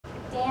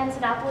and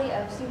Sinopoli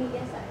of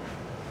Amiidae.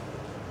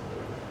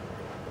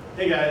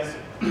 Hey guys,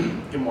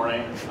 good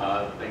morning.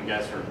 Thank you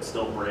guys for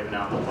still braving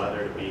out the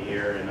weather to be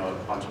here. I know a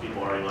bunch of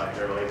people already left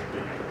early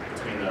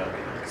between the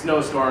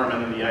snowstorm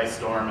and then the ice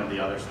storm and the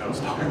other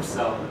snowstorm.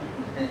 So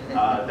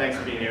thanks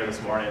for being here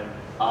this morning.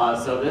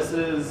 So this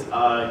is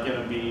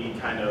going to be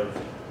kind of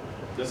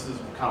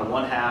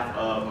one half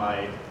of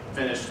my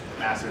finished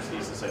master's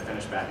thesis I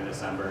finished back in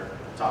December,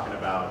 talking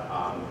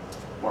about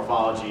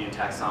morphology and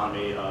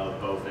taxonomy of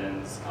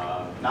bowfins,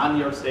 not in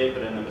New York State,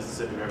 but in the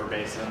Mississippi River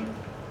Basin.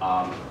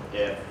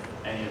 If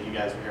any of you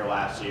guys were here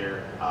last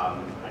year,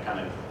 I kind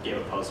of gave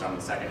a poster on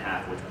the second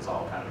half, which was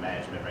all kind of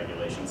management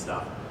regulation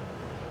stuff.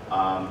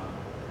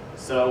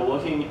 So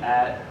looking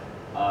at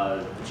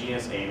the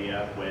genus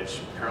Amia,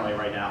 which currently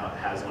right now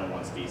has only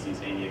one species,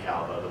 Amia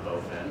calva, the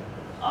bowfin.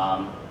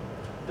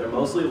 They're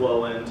mostly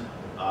lowland.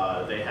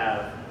 They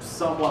have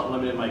somewhat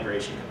limited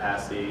migration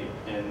capacity.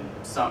 In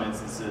some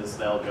instances,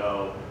 they'll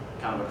go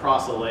kind of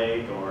across a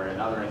lake, or in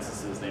other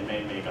instances, they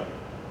may make a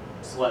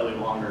slightly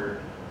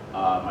longer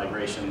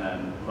migration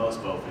than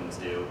most bowfins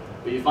do.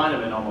 But you find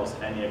them in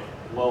almost any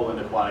lowland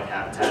aquatic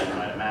habitat you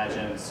might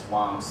imagine: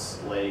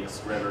 swamps,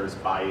 lakes, rivers,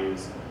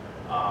 bayous.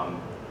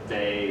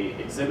 They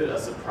exhibit a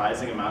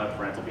surprising amount of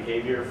parental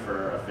behavior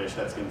for a fish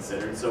that's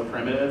considered so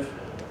primitive.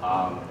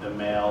 The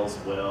males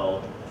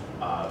will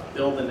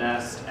build the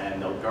nest,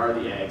 and they'll guard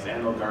the eggs,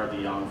 and they'll guard the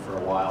young for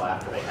a while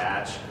after they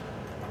hatch.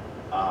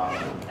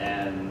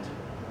 And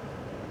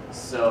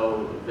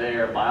so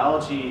their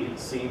biology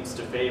seems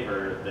to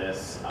favor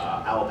this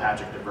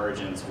allopatric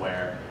divergence,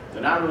 where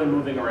they're not really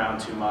moving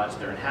around too much.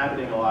 They're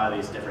inhabiting a lot of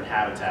these different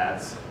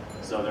habitats,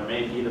 so there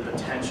may be the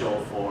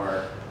potential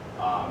for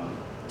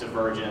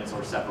divergence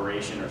or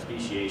separation or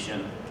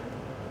speciation.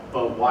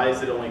 But why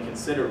is it only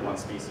considered one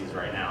species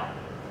right now?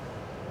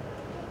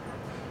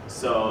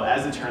 So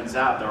as it turns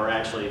out, there were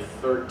actually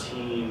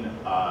 13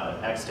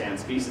 extant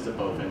species of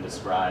bowfin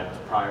described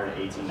prior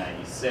to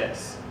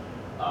 1896.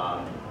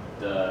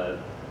 The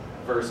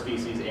first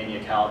species,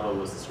 Amia calva,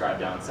 was described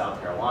down in South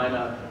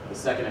Carolina. The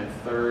second and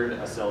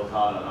third,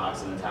 Silicon and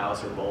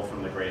occidentalis, are both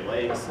from the Great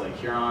Lakes, Lake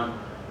Huron,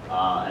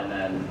 and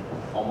then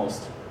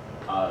almost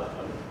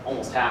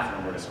half of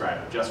them were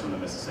described just from the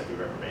Mississippi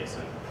River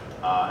Basin.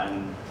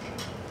 And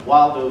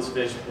while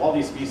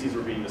these species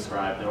were being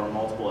described, there were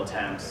multiple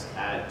attempts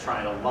at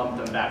trying to lump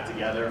them back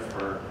together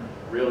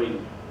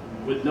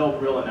with no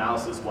real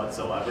analysis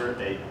whatsoever.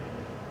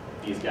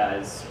 These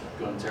guys,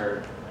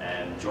 Gunter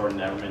and Jordan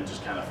Everman,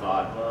 just kind of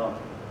thought, well,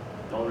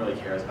 no one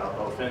really cares about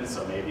bowfins,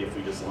 so maybe if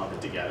we just lump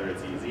it together,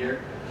 it's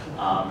easier.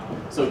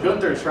 So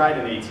Gunter tried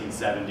in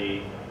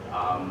 1870,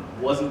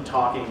 wasn't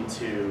talking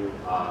to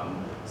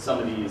some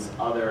of these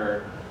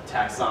other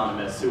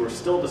taxonomists who were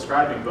still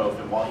describing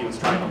bowfin while he was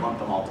trying to lump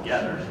them all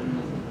together.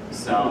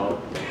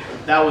 So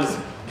that was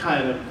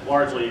kind of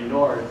largely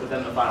ignored, but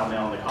then the final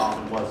nail in the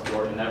coffin was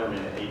Jordan Everman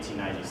in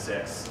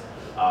 1896.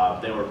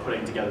 They were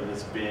putting together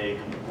this big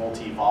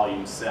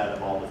multi-volume set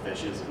of all the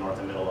fishes of North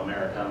and Middle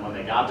America, and when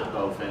they got to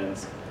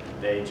bowfins,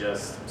 they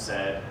just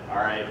said, all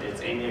right,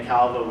 it's Amia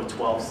calva with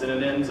 12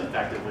 synonyms,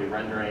 effectively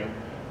rendering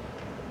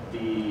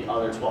the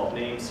other 12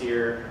 names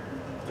here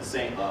the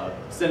same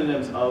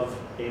synonyms of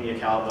Amia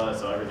calva,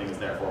 so everything is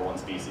therefore one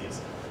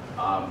species.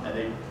 And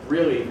they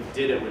really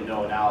did it with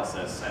no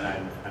analysis, and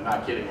I'm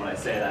not kidding when I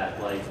say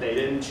that. Like, they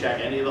didn't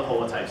check any of the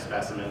holotype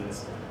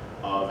specimens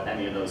of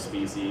any of those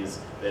species.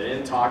 They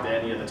didn't talk to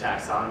any of the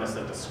taxonomists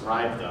that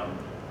described them.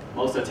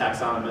 Most of the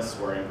taxonomists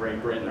were in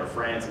Great Britain or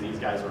France, and these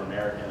guys were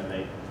American, and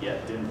they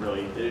didn't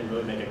really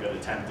make a good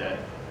attempt at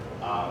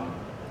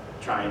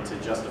trying to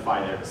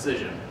justify their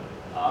decision.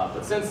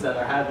 But since then,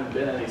 there haven't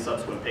been any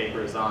subsequent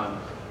papers on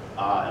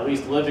at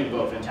least living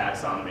bowfin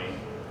taxonomy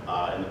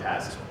in the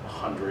past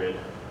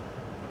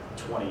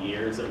 120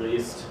 years at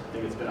least. I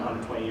think it's been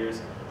 120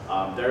 years.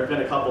 There have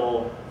been a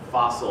couple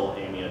fossil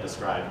Amia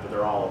described, but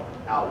they're all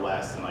out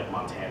west in like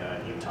Montana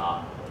and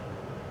Utah.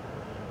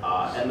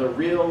 And the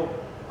real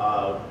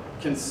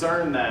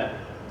concern that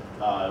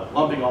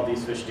lumping all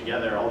these fish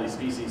together, all these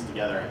species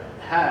together,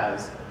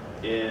 has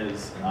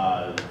is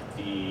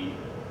the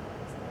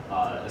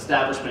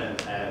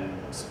establishment and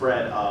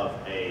spread of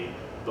a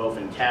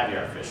bowfin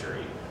caviar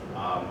fishery.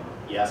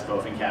 Yes,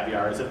 bowfin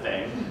caviar is a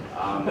thing.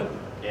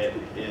 It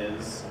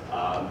was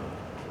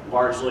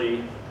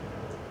largely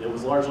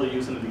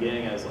used in the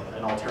beginning as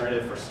an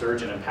alternative for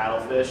sturgeon and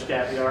paddlefish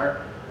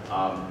caviar.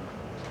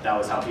 That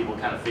was how people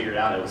kind of figured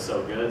out it was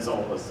so good.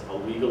 Someone was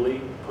illegally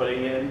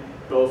putting in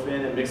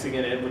bowfin and mixing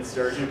it in with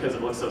sturgeon because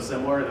it looked so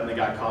similar, and then they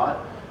got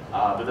caught.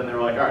 But then they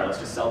were like, all right, let's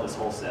just sell this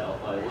wholesale.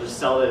 We'll just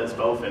sell it as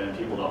bowfin and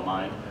people don't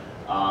mind.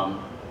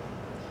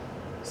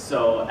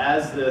 So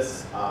as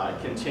this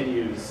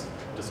continues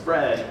to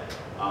spread,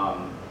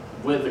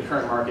 with the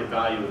current market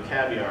value of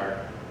caviar,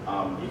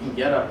 you can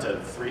get up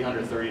to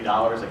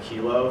 $330 a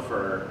kilo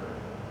for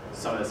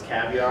some of this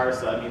caviar.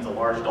 So that means a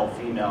large adult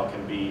female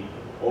can be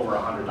over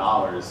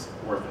 $100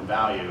 worth in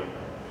value.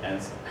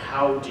 And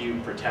how do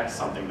you protect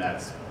something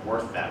that's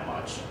worth that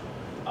much?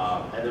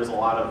 And there's a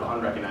lot of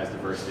unrecognized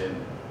diversity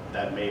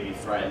that may be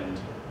threatened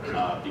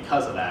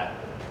because of that,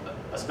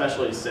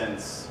 especially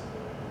since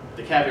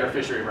the caviar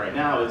fishery right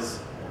now is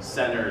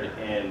centered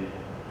in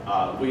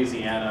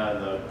Louisiana,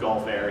 the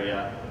Gulf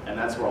area, and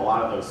that's where a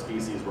lot of those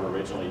species were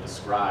originally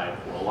described.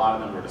 Well, a lot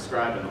of them were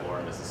described in the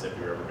lower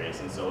Mississippi River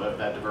Basin, so if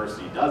that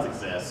diversity does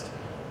exist,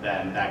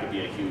 then that could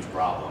be a huge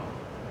problem.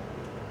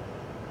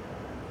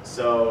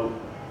 So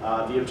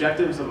the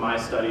objectives of my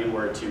study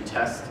were to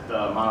test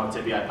the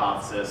monotypy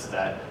hypothesis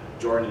that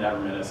Jordan and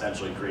Everman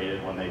essentially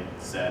created when they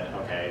said,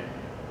 okay,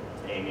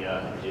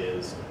 Amia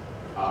is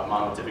a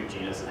monotypic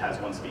genus, it has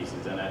one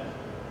species in it.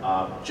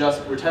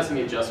 We're testing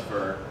it just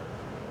for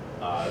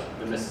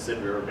the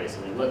Mississippi River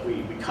Basin.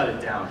 We cut it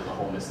down to the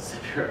whole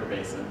Mississippi River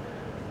Basin,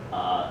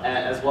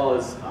 as well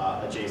as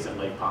adjacent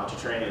Lake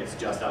Pontchartrain. It's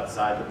just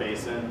outside the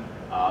basin,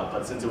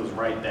 but since it was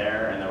right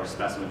there and there were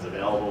specimens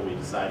available, we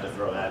decided to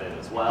throw that in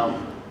as well.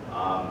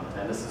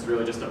 And this is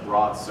really just a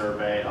broad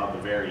survey of the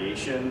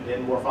variation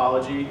in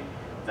morphology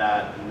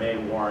that may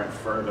warrant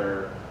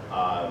further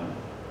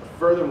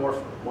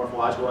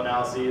morphological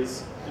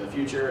analyses in the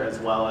future, as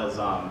well as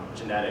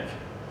genetic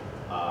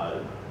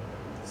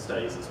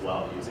studies as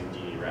well using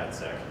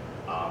DD-RADSEC.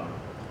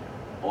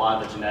 A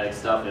lot of the genetic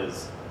stuff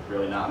is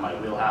really not my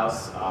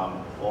wheelhouse. A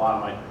lot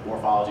of my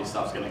morphology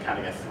stuff is going to kind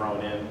of get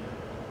thrown in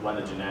when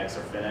the genetics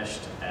are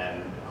finished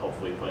and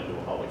hopefully put into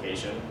a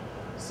publication.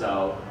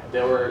 So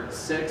there were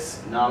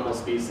 6 nominal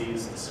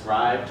species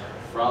described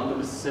from the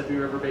Mississippi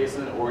River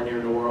Basin or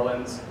near New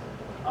Orleans.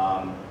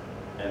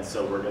 And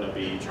so we're going to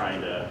be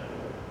trying to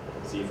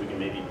see if we can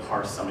maybe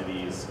parse some of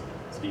these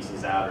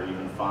species out or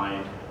even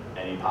find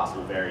any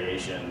possible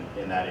variation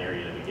in that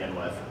area to begin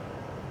with.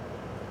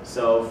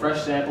 So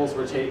fresh samples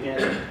were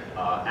taken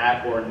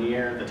at or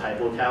near the type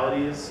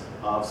localities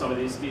of some of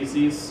these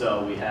species.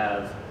 So we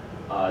have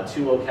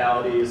 2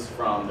 localities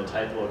from the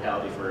type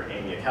locality for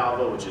Amia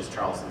calva, which is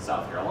Charleston,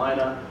 South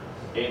Carolina.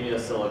 Amia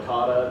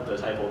silicata, the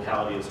type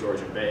locality is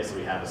Georgian Bay, so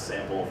we have a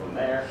sample from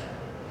there.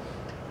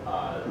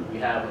 We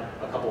have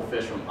a couple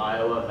fish from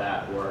Iowa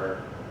that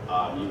were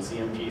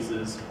museum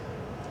pieces.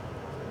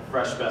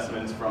 Fresh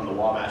specimens from the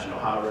Wabash and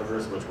Ohio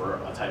rivers, which were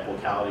a type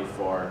locality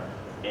for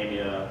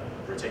Amia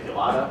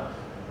reticulata.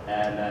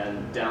 And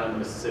then down in the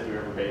Mississippi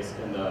River Basin,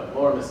 in the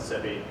lower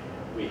Mississippi,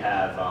 we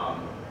have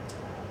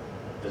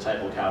the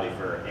type locality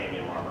for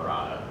Amia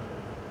marmorata,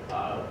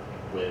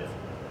 with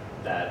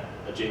that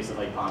adjacent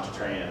Lake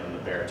Pontchartrain and then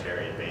the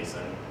Barataria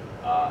Basin.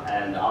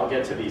 And I'll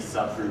get to these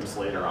subgroups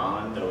later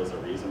on. There was a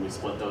reason we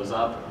split those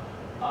up.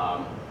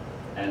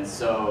 And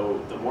so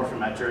the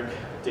morphometric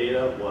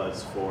data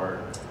was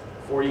for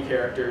 40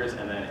 characters,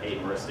 and then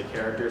 8 meristic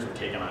characters were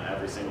taken on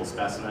every single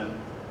specimen.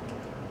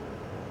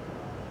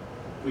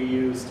 We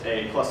used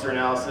a cluster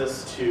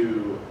analysis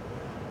to,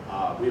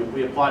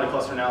 we applied a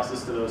cluster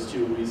analysis to those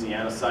 2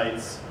 Louisiana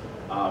sites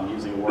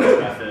using Ward's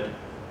method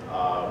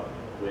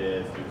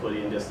with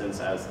Euclidean distance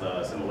as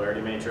the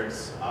similarity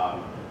matrix.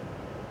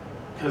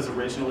 Because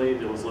originally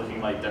it was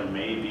looking like there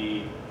may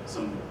be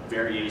some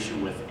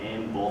variation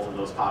within both of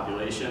those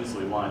populations, so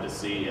we wanted to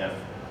see if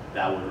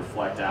that would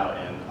reflect out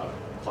in a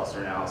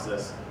cluster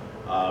analysis.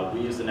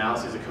 We used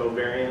analyses of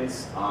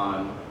covariance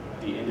on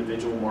the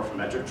individual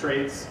morphometric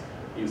traits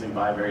using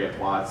bivariate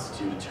plots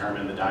to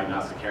determine the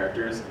diagnostic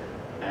characters,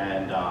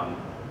 and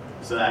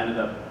so that ended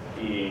up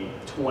being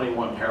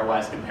 21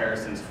 pairwise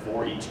comparisons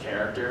for each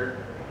character.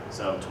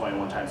 So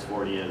 21 times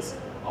 40 is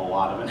a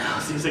lot of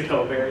analyses of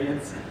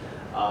covariance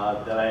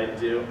that I had to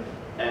do.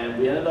 And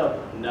we ended up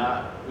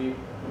we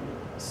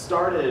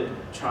started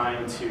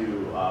trying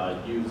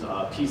to use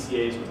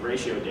PCAs with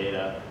ratio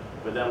data,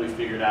 but then we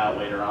figured out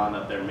later on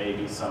that there may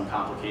be some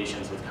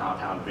complications with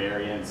compound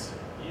variance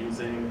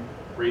using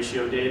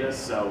ratio data.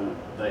 So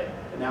the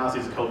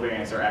analyses of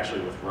covariance are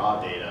actually with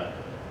raw data.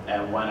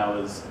 And when I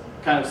was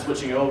kind of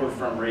switching over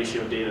from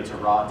ratio data to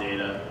raw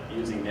data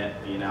using the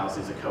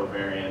analyses of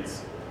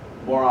covariance,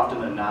 more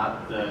often than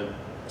not, the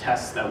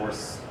tests that were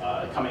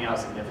coming out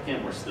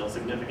significant were still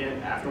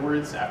significant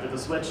afterwards, after the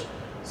switch.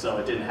 So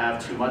it didn't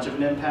have too much of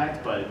an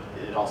impact, but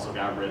it also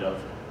got rid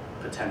of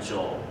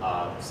potential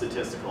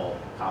statistical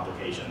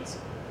complications.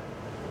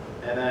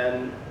 And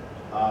then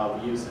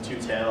we used the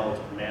 2-tailed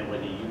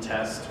Mann-Whitney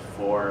U-test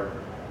for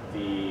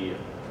the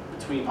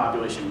between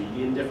population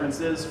median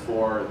differences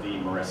for the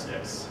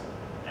meristics.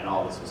 And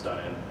all this was done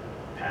in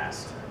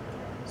past.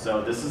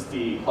 So this is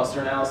the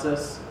cluster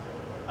analysis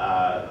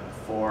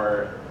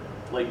for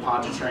Lake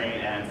Pontchartrain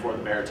and for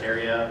the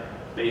Barataria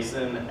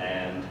Basin,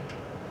 and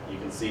you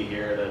can see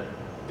here that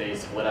they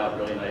split out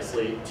really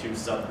nicely, 2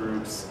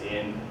 subgroups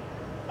in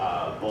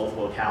both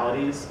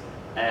localities.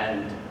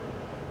 And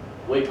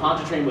Lake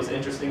Pontchartrain was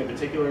interesting in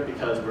particular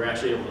because we were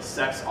actually able to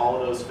sex all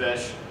of those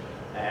fish,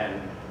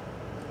 and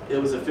it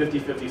was a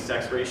 50-50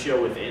 sex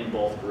ratio within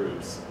both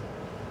groups.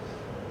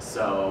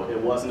 So it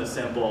wasn't as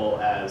simple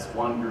as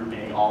one group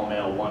being all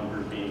male, one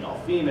group being all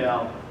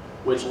female,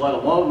 which let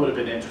alone would have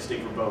been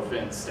interesting for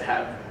bowfins to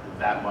have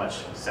that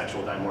much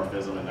sexual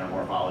dimorphism in their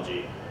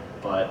morphology.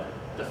 But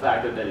the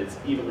fact that it's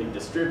evenly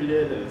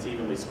distributed and it's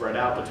evenly spread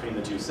out between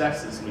the 2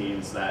 sexes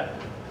means that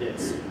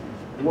it's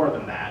more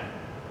than that.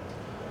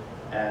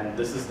 And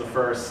this is the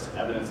first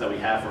evidence that we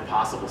have for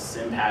possible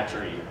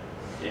sympatry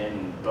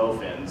in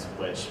bowfins,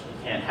 which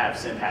you can't have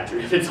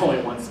sympatry if it's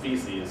only one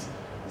species.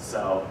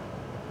 So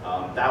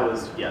that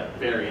was, yeah,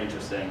 very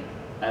interesting.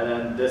 And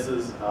then this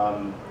is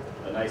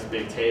a nice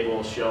big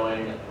table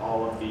showing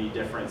all of the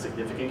different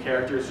significant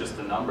characters, just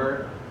the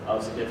number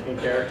of significant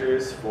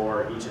characters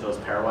for each of those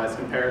pairwise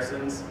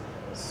comparisons.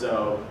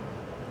 So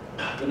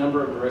the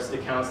number of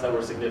heuristic counts that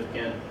were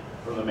significant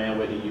from the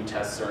Mann-Whitney U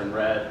tests are in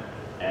red,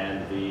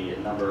 and the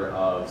number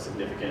of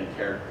significant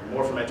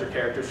morphometric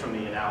characters from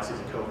the analyses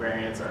of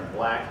covariance are in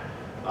black.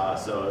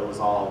 So it was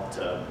all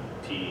to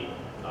p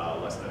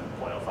less than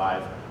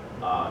 0.05.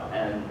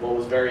 And what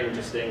was very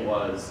interesting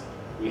was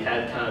we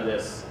had kind of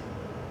this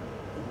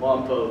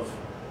lump of,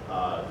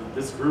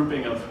 this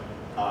grouping of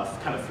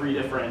kind of three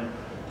different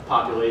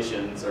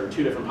populations, or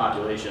two different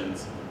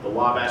populations, the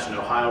Wabash and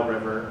Ohio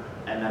River,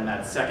 and then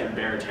that second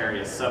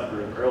Barataria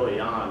subgroup early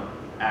on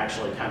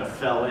actually kind of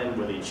fell in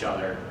with each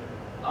other,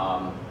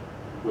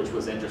 which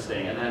was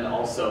interesting. And then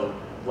also,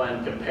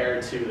 when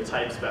compared to the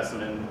type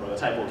specimen, or the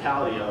type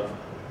locality of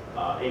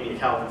Amia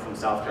calva from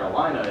South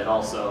Carolina, it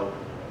also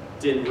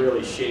didn't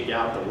really shake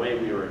out the way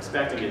we were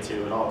expecting it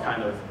to. It all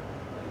kind of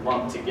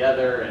lumped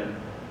together,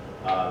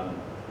 and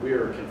we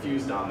were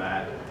confused on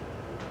that.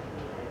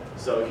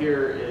 So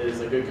here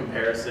is a good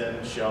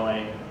comparison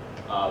showing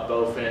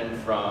bowfin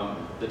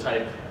from the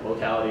type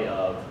locality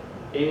of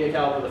Amia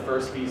calva, the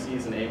first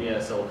species, and Amia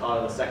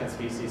silicata, the second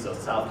species, so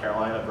South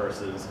Carolina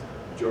versus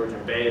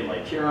Georgian Bay and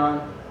Lake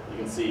Huron. You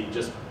can see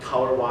just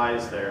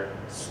color-wise, they're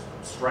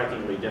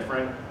strikingly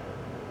different.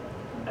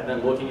 And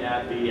then looking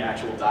at the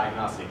actual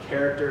diagnostic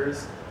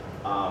characters,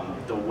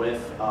 the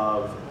width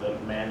of the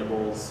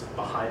mandibles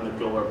behind the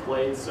gular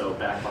plate, so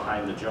back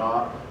behind the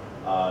jaw,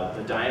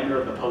 the diameter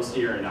of the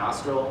posterior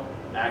nostril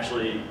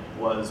actually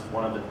was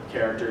one of the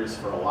characters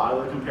for a lot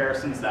of the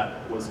comparisons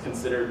that was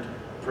considered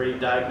pretty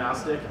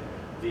diagnostic.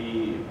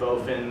 The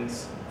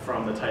bowfins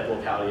from the type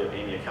locality of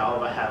Amia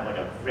calva have like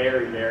a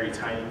very, very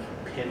tiny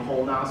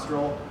pinhole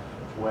nostril,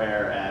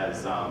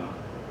 whereas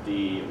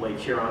the Lake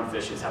Huron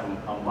fishes have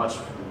a much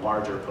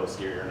larger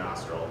posterior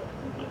nostril,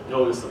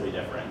 noticeably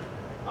different.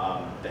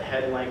 The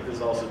head length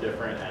is also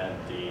different, and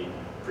the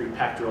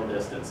prepectoral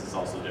distance is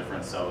also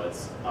different, so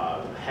it's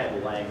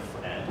head length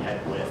and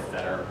head width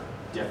that are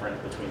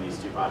different between these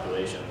two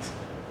populations.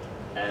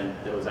 And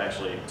there was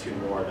actually two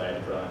more that I had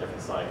to put on a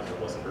different slide because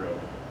there wasn't room.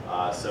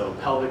 So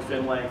pelvic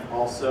fin length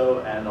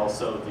also, and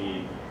also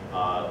the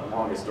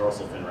longest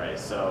dorsal fin rays.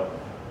 So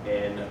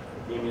in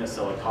Amia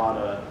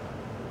silicata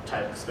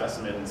type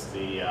specimens,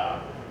 the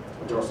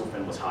dorsal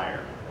fin was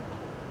higher.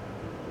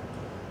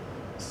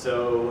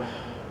 So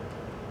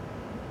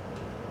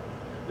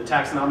the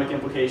taxonomic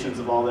implications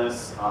of all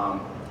this,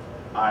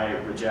 I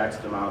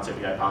reject the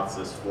monotypic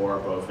hypothesis for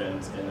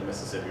bowfins in the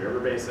Mississippi River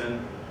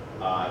Basin.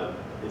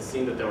 It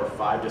seemed that there were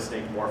 5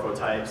 distinct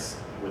morphotypes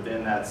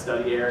within that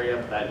study area,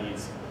 but that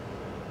needs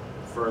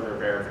further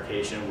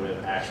verification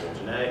with actual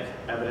genetic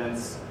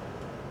evidence.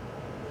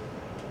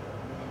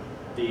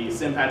 The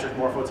sympatric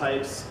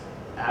morphotypes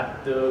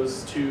at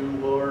those two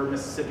lower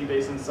Mississippi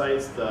Basin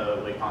sites,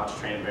 the Lake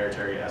Pontchartrain and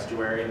Barataria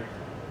estuary,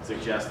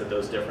 suggest that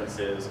those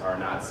differences are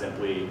not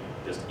simply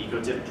just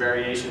ecotypic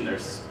variation.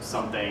 There's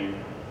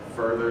something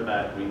further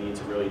that we need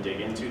to really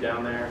dig into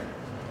down there.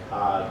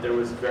 There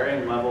was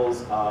varying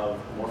levels of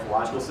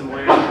morphological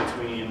similarity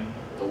between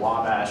the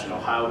Wabash and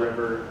Ohio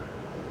River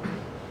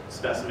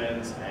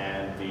specimens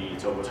and the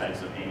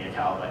topotypes of Amia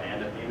calva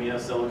and Amia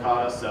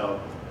silicata. So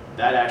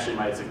that actually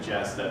might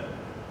suggest that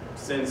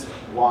since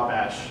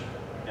Wabash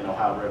and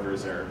Ohio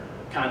rivers are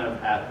kind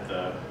of at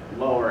the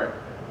lower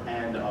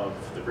end of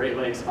the Great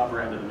Lakes, upper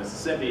end of the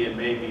Mississippi, it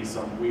may be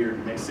some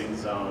weird mixing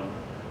zone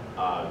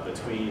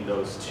between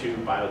those two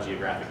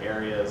biogeographic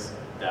areas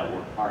that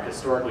are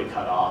historically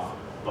cut off,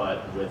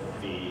 but with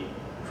the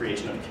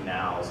creation of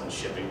canals and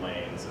shipping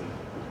lanes and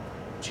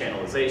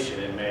channelization,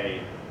 it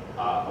may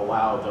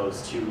allow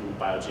those two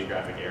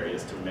biogeographic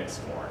areas to mix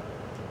more.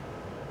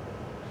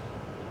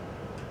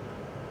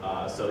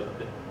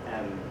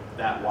 And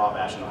that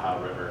Wabash and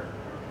Ohio River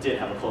did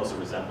have a closer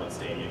resemblance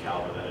to Amia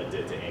calva than it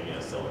did to Amia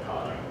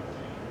silicata.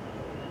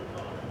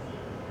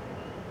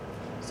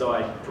 So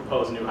I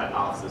propose a new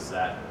hypothesis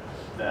that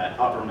that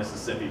upper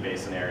Mississippi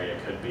Basin area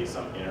could be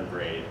some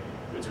intergrade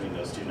between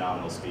those two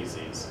nominal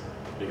species,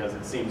 because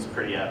it seems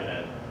pretty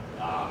evident,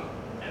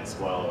 and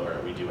spoiler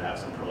alert, we do have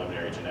some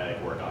preliminary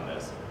genetic work on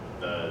this.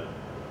 The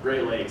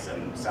Great Lakes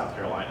and South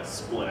Carolina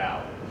split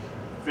out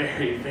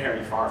very,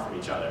 very far from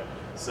each other.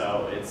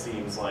 So it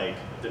seems like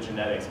the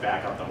genetics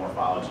back up the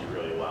morphology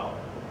really well.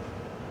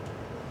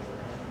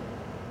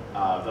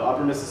 The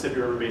upper Mississippi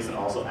River Basin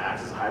also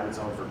acts as a hybrid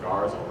zone for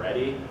gars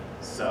already.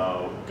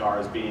 So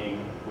gars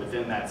being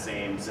within that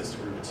same sister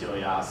group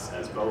Atelias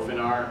as bowfin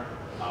are,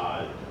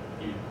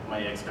 you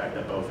might expect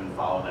that bowfin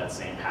follow that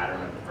same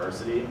pattern of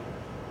diversity.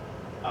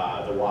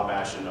 The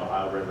Wabash and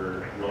Ohio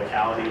River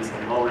localities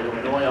in lower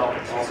Illinois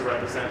also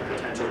represent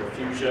potential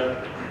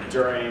refugia.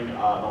 During the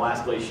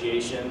last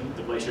glaciation,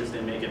 the glaciers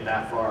didn't make it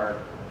that far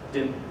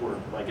were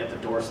like at the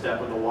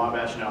doorstep of the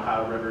Wabash and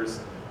Ohio rivers.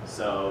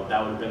 So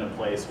that would have been a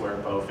place where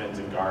bowfins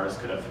and gars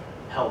could have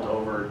held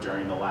over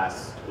during the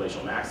last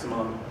glacial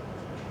maximum.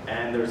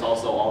 And there's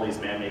also all these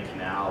man-made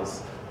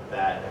canals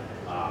that,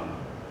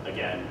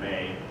 again,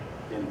 may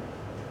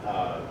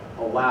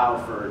allow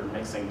for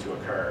mixing to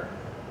occur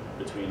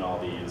between all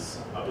these,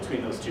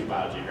 between those two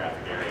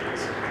biogeographic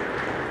areas.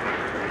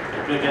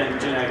 But again,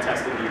 genetic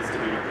testing needs to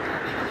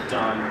be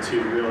done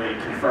to really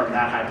confirm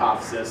that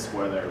hypothesis,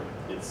 whether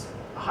it's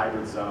a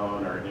hybrid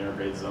zone or an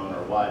intergrade zone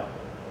or what.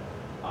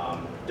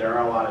 There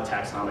are a lot of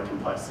taxonomic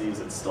complexities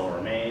that still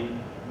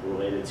remain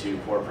related to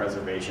poor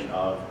preservation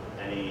of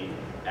any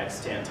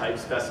extant type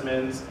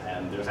specimens,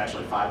 and there's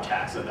actually 5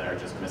 taxa that are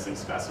just missing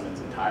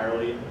specimens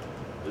entirely.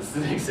 This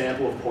is an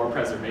example of poor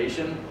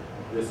preservation.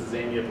 This is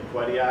Amia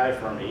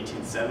from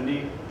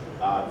 1870.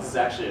 This is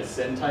actually a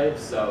sin type,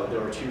 so there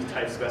were 2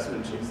 type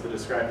specimens used to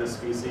describe this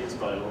species,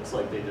 but it looks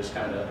like they just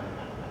kind of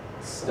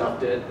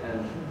stuffed it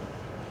and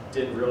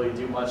didn't really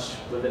do much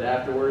with it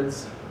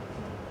afterwards.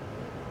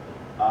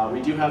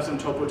 We do have some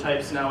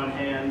topotypes now in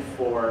hand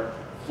for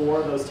 4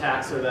 of those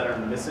taxa that are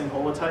missing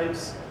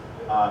holotypes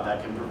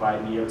that can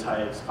provide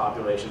neotypes,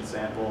 population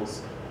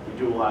samples. We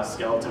do a lot of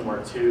skeleton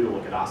work too to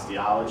look at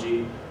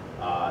osteology,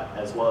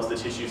 as well as the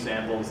tissue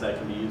samples that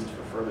can be used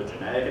for further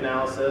genetic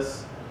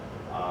analysis.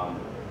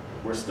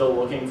 We're still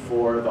looking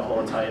for the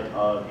holotype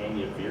of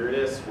Amia,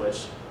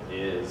 which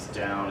is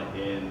down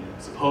in,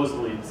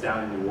 supposedly it's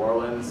down in New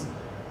Orleans,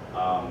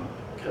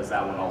 because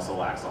that one also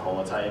lacks a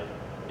holotype.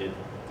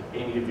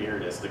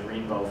 Amia, the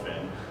green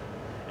bowfin,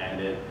 and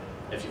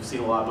if you've seen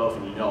a lot of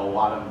bowfin, you know a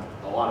lot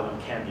of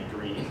them can be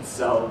green.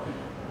 So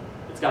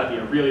it's got to be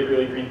a really,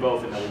 really green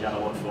bowfin that we got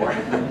to look for.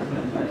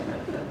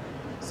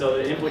 So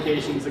the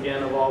implications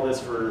again of all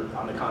this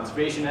on the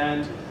conservation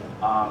end,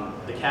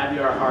 the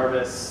caviar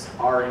harvests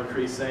are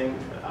increasing,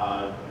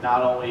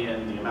 not only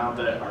in the amount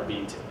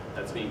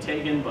that's being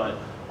taken, but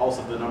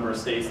also the number of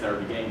states that are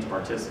beginning to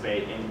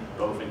participate in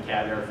bowfin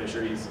caviar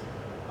fisheries.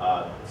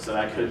 So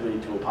that could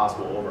lead to a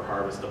possible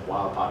overharvest of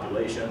wild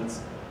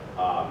populations.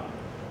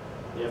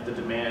 If the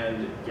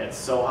demand gets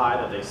so high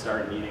that they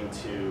start needing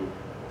to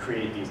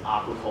create these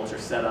aquaculture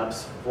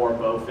setups for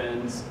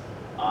bowfins,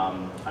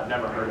 I've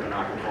never heard of an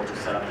aquaculture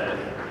setup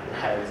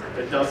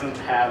that doesn't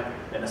have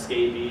an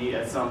escapee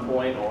at some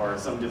point or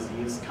some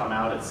disease come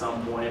out at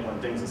some point when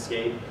things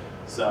escape.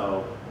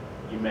 So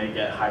you may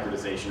get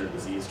hybridization or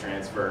disease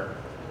transfer.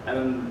 And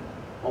then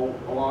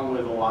along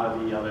with a lot of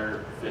the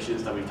other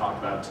fishes that we talked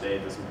about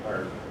today,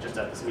 or just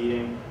at this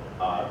meeting,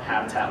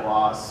 habitat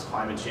loss,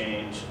 climate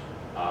change,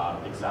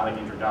 exotic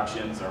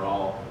introductions are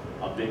all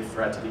a big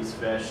threat to these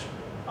fish.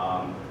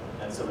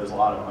 And so there's a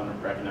lot of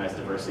unrecognized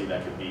diversity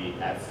that could be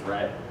at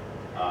threat.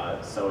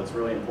 So it's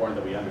really important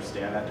that we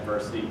understand that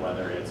diversity,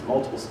 whether it's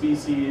multiple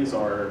species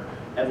or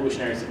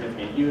evolutionary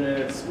significant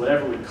units,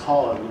 whatever we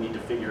call it, we need to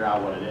figure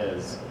out what it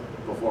is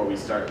before we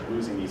start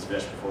losing these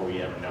fish, before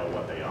we ever know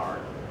what they are.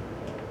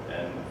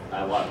 And I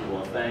have a lot of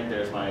people to thank.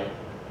 There's my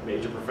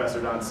major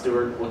professor, Don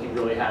Stewart, looking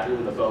really happy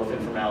with the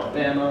bowfin from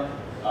Alabama.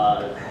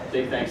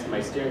 Big thanks to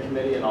my steering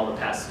committee and all the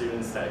past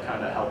students that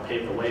kind of helped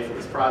pave the way for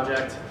this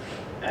project.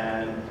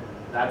 And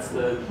that's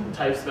the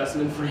type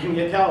specimen for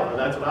Amia calva.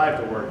 That's what I have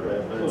to work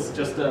with. It's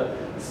just a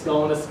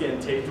skull and a skin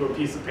taped to a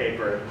piece of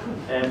paper.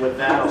 And with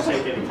that, I'll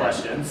take any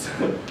questions.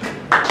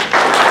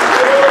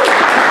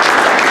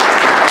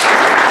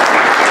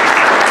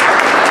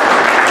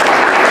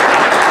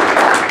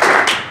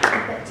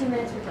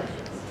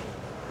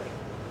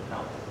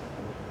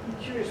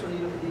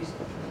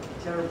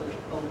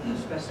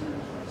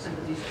 Specimens,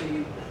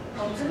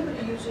 is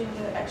anybody using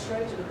X-ray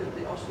to look at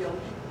the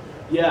osteology?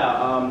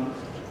 Yeah,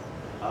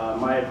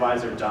 my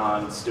advisor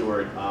Don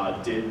Stewart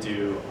did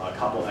do a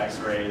couple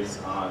X-rays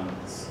on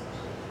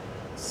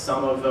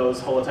some of those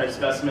holotype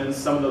specimens.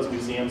 Some of those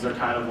museums are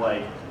kind of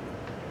like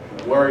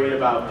worried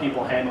about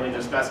people handling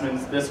their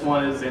specimens. This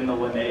one is in the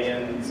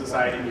Linnaean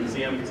Society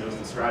Museum because it was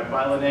described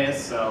by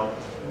Linnaeus, so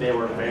they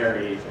were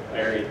they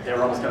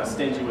were almost kind of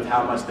stingy with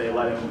how much they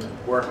let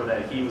him work with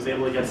it. He was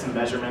able to get some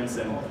measurements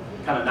and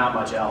kind of not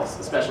much else,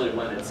 especially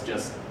when it's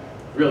just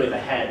really the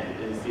head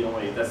is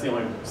that's the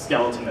only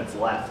skeleton that's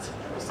left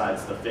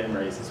besides the fin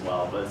rays as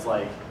well. But it's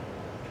like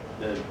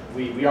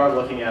we are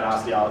looking at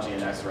osteology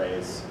and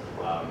X-rays.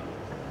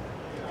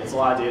 It's a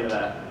lot of data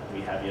that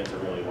we have yet to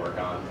really work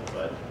on,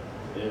 but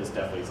it is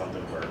definitely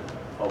something we're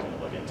hoping to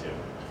look into.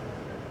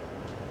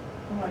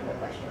 One more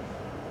question.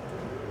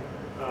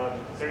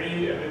 Is there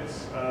any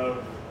evidence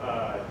of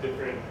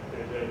different,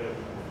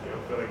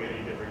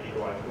 any different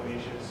ecological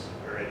niches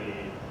or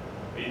any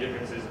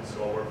differences in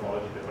soil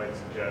morphology that might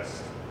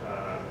suggest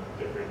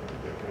different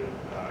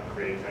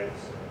creative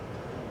types?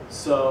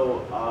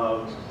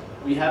 So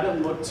we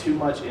haven't looked too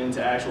much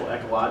into actual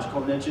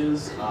ecological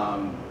niches.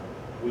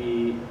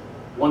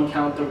 One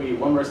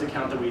MRSA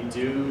count that we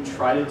do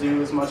try to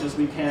do as much as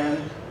we can.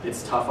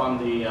 It's tough on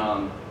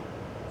the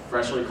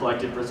freshly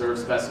collected preserved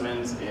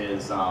specimens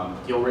is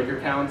heel raker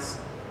counts.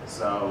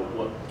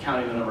 So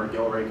counting the number of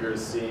gill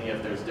rakers, seeing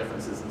if there's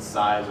differences in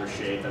size or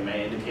shape that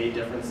may indicate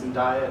difference in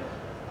diet.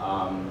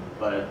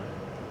 But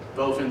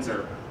bowfins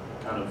are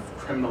kind of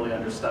criminally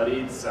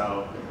understudied,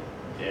 so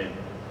it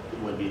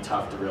would be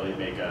tough to really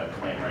make a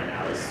claim right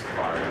now as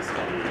far as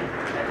any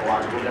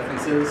ecological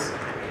differences.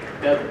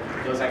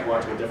 Those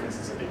ecological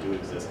differences, if they do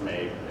exist,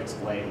 may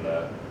explain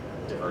the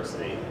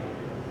diversity.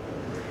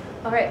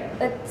 All right,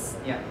 let's,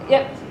 yep,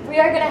 we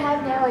are gonna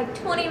have now a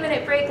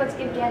 20-minute break. Let's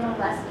give Dan a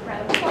last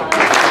round of applause.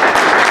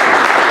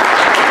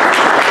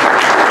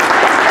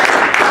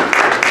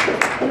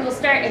 We will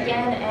start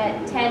again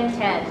at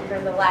 10:10 for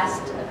the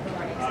last of the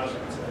morning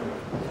sessions.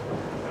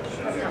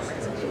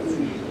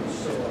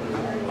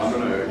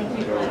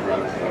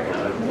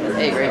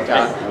 Hey, great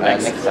talk.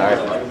 Nick, sorry.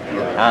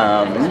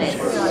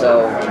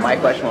 So my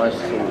question was,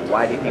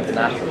 why do you think the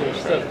nostrils are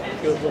stuck?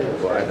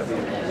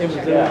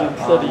 Yeah,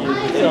 I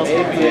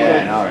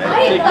know,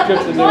 right? I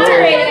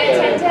moderated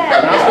at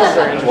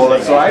 10:10. Well,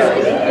 so I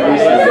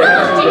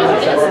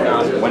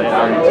went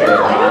down to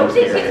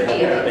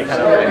they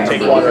kind of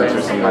take water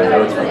through some of my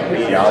notes from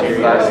theology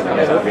class.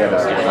 We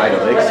had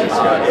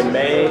Amiidae in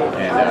May,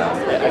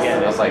 and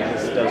again, I was like,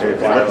 this does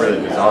look really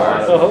bizarre.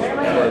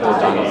 And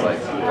Don was like,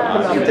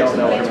 you don't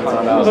know what you're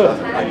talking about.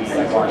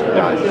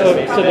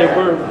 So they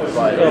were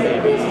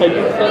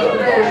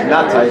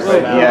not typed,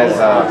 but he has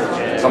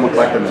someone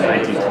collected them in the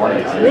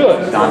 1920s. Really?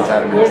 Don's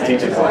had them in his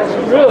teaching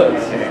collection. Really?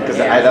 Because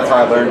that's how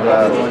I learned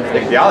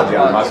theology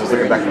on them. I was just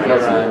looking back at my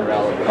notes, and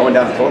I went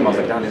down and told him, I was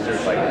like, Don, these are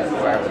like,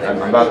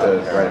 I'm about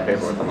to write a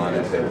paper with them on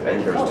it. I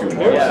think there was 2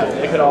 more. Yeah,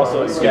 it could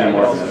also, Really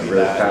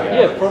that.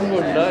 Yeah, from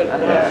when I,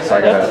 yeah, so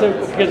I got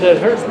because that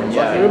hurt me.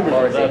 I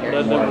remember that there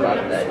was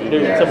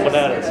someone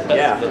out of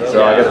Yeah.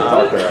 So I got to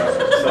talk to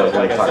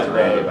talk to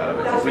Randy about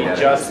it. We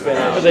just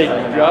finished. They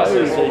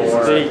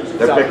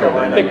They're bigger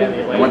than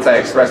and once I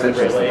expressed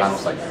interest, I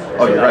was like,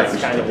 oh, you're right, we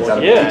should take these out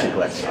of the teaching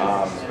collection.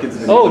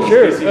 Oh,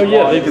 sure. Oh,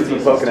 yeah. They kids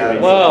been poking out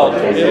of wow.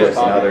 another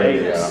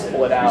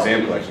split out.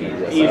 museum collection.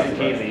 Easy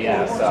peasy,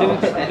 yeah. So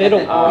They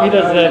don't. He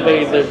doesn't have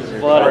any. There's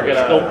a lot of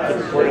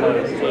sculptures. we're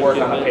gonna work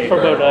on the paper.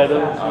 Promote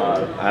items.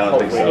 I don't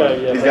think so.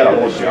 Yeah. He's got a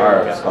whole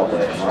jar of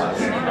sculptures from us.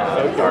 Some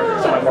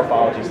of my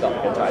morphology stuff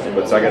will get tied in.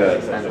 But so I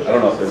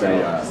don't know if there's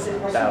any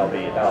That'll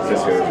be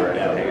Cisco's awesome. or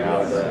anything.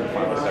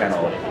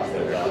 Kennel.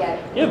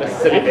 Yeah,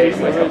 Mississippi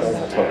Basin. So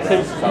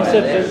you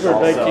said these were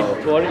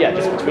 1920? Yeah,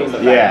 just between the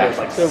fact Yeah. there's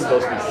like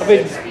supposed to be I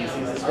mean, 6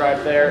 species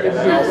described there, and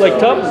then also like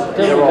Tom,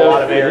 there were a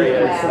lot of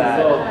areas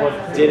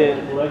that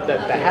didn't that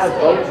had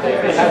both. They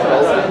had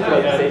both,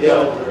 but they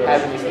didn't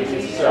have any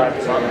species described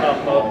from them.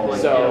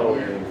 So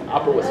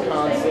Upper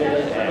Wisconsin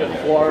and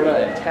Florida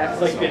and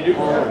Texas,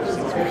 all of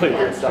some really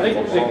weird stuff.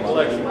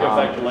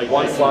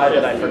 One slide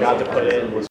that I forgot to put in was